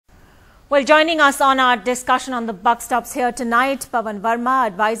Well, joining us on our discussion on the buck stops here tonight, Pavan Varma,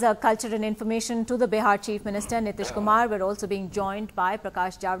 Advisor, Culture and Information to the Bihar Chief Minister Nitish Kumar. We're also being joined by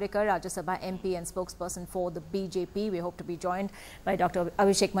Prakash Javadekar, Rajya Sabha MP and spokesperson for the BJP. We hope to be joined by Dr.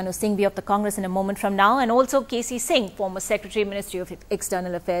 Abhishek Singhvi of the Congress in a moment from now, and also C Singh, former Secretary, Ministry of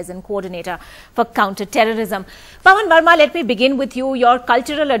External Affairs and Coordinator for Counter-Terrorism. Pavan Varma, let me begin with you, your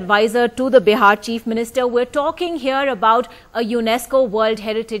cultural advisor to the Bihar Chief Minister. We're talking here about a UNESCO World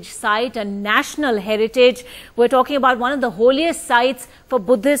Heritage Site, a national heritage. We're talking about one of the holiest sites for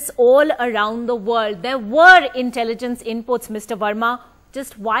Buddhists all around the world. There were intelligence inputs, Mr. Varma.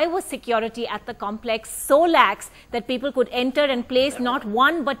 Just why was security at the complex so lax that people could enter and place not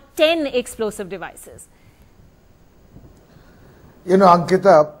one but 10 explosive devices? You know,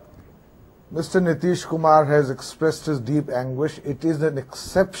 Ankita, Mr. Nitish Kumar has expressed his deep anguish. It is an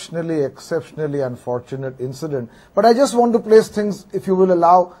exceptionally unfortunate incident. But I just want to place things, if you will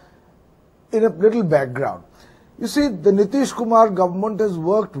allow, in a little background. You see, the Nitish Kumar government has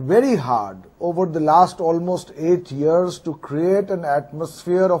worked very hard over the last almost 8 years to create an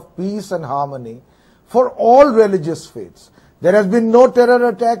atmosphere of peace and harmony for all religious faiths. There has been no terror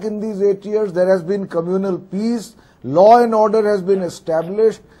attack in these 8 years. There has been communal peace. Law and order has been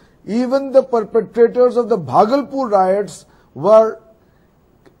established. Even the perpetrators of the Bhagalpur riots were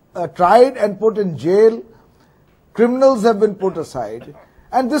tried and put in jail. Criminals have been put aside.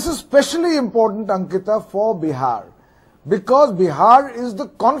 And this is especially important, Ankita, for Bihar, because Bihar is the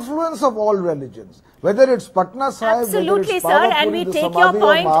confluence of all religions. Whether it's Patna Sahib, absolutely, whether it's sir, Pavapuri, and we the take Samadhi your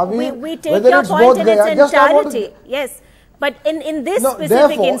point. Mahavir, We take your point in its entirety. Yes, but in this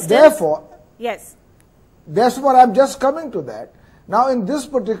specific instance, yes, that's what I'm just coming to that. Now, in this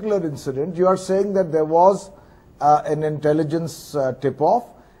particular incident, you are saying that there was an intelligence tip-off.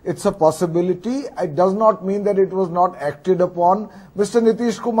 It's a possibility. It does not mean that it was not acted upon. Mr.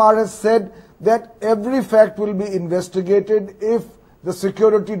 Nitish Kumar has said that every fact will be investigated. If the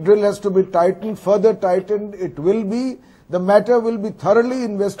security drill has to be tightened, further tightened, it will be. The matter will be thoroughly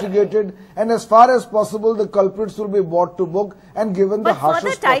investigated, and as far as possible, the culprits will be brought to book and given the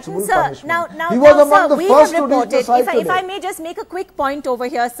harshest possible punishment. He was among the first to reach the site today. If I may just make a quick point over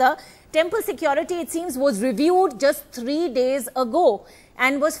here, sir. Temple security, it seems, was reviewed just 3 days ago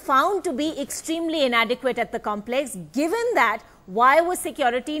and was found to be extremely inadequate at the complex. Given that, why was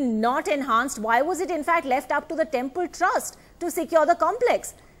security not enhanced? Why was it in fact left up to the temple trust to secure the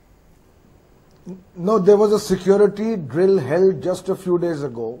complex? No, there was a security drill held just a few days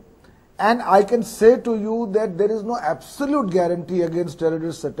ago. And I can say to you that there is no absolute guarantee against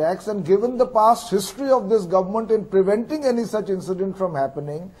terrorist attacks. And given the past history of this government in preventing any such incident from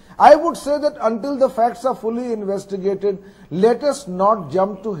happening, I would say that until the facts are fully investigated, let us not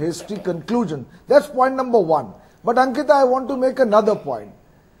jump to hasty conclusion. That's point number one. But Ankita, I want to make another point.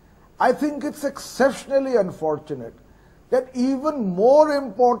 I think it's exceptionally unfortunate that even more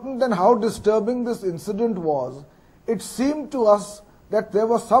important than how disturbing this incident was, it seemed to us that there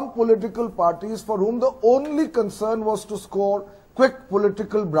were some political parties for whom the only concern was to score quick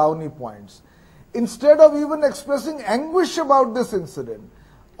political brownie points. Instead of even expressing anguish about this incident,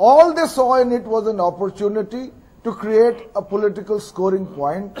 all they saw in it was an opportunity to create a political scoring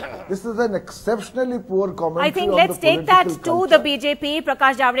point. This is an exceptionally poor commentary. I think let's take that to the BJP.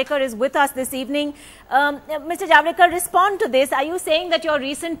 Prakash Javadekar is with us this evening. Mr. Javadekar, respond to this. Are you saying that your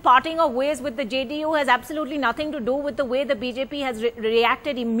recent parting of ways with the JDU has absolutely nothing to do with the way the BJP has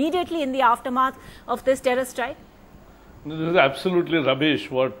reacted immediately in the aftermath of this terror strike? This is absolutely rubbish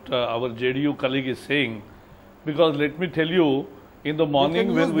what our JDU colleague is saying, because let me tell you, in the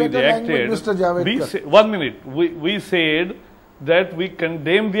morning when we reacted, we said that we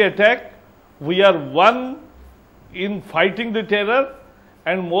condemn the attack, we are one in fighting the terror,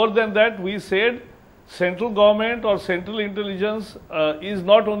 and more than that we said central government or central intelligence is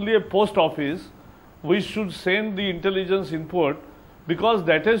not only a post office. We should send the intelligence input because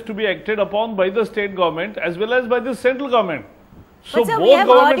that has to be acted upon by the state government as well as by the central government. So, but sir, we have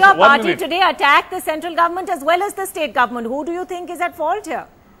heard your party today attack the central government as well as the state government. Who do you think is at fault here?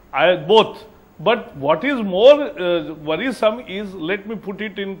 Both. But what is more worrisome is, let me put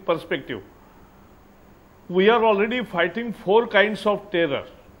it in perspective. We are already fighting 4 kinds of terror.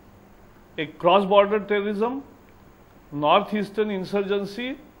 A cross-border terrorism, northeastern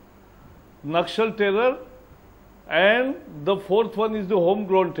insurgency, Naxal terror, and the 4th one is the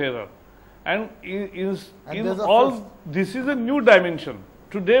homegrown terror. And in all, this is a new dimension.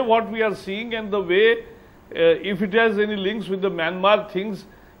 Today what we are seeing and the way, if it has any links with the Myanmar things,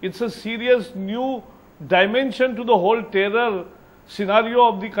 it's a serious new dimension to the whole terror scenario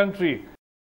of the country.